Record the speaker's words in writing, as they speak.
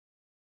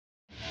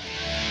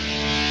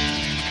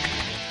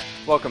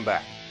Welcome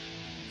back.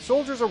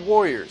 Soldiers are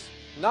warriors.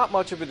 Not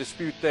much of a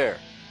dispute there.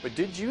 But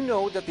did you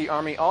know that the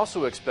Army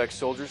also expects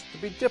soldiers to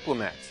be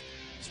diplomats?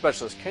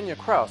 Specialist Kenya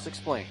Kraus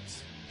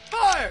explains.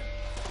 Fire!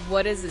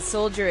 What does a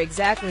soldier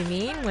exactly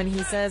mean when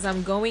he says,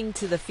 "I'm going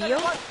to the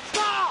field"?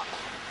 Stop!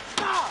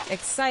 Stop!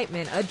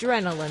 Excitement,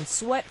 adrenaline,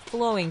 sweat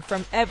flowing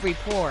from every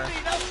pore.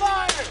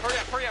 Fire!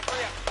 Hurry up!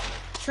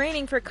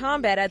 Training for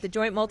combat at the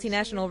Joint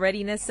Multinational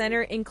Readiness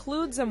Center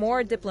includes a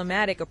more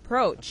diplomatic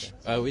approach.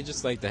 We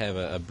just like to have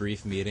a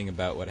brief meeting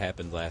about what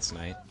happened last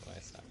night.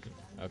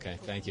 Okay,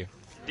 thank you.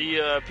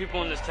 The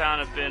people in this town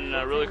have been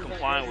really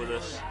compliant with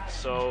us,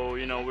 so,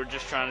 we're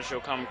just trying to show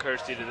common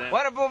courtesy to them.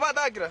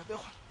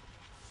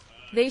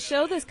 They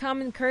show this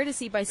common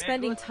courtesy by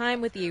spending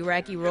time with the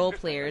Iraqi role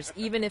players,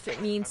 even if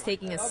it means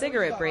taking a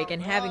cigarette break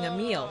and having a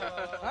meal.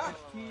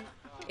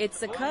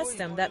 It's a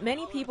custom that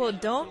many people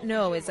don't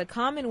know is a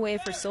common way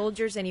for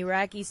soldiers and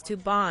Iraqis to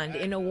bond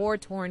in a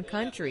war-torn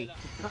country.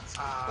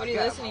 What are you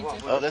listening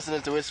to? Oh,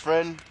 listening to his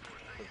friend.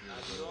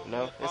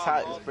 No, it's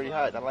hot. It's pretty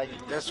hot. I like it.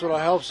 That's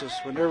what helps us.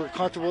 When they're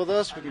comfortable with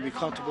us, we can be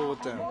comfortable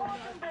with them.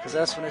 Because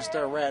that's when they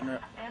start ratting,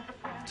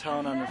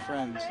 telling on their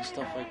friends and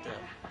stuff like that.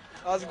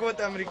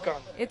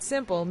 It's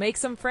simple. Make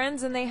some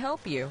friends and they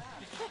help you.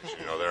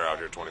 They're out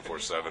here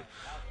 24/7.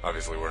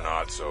 Obviously, we're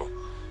not, so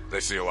they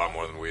see a lot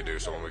more than we do.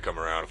 So when we come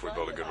around, if we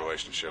build a good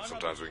relationship,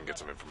 sometimes we can get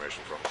some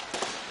information from them.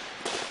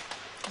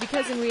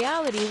 Because in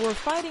reality, we're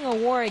fighting a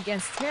war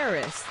against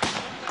terrorists.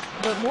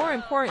 But more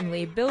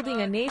importantly,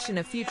 building a nation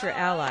of future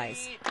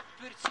allies.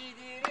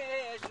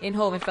 In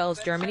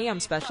Hohenfels, Germany, I'm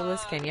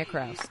Specialist Kenya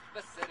Kraus.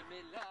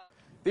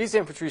 These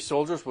infantry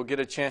soldiers will get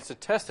a chance to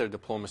test their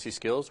diplomacy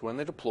skills when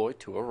they deploy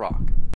to Iraq.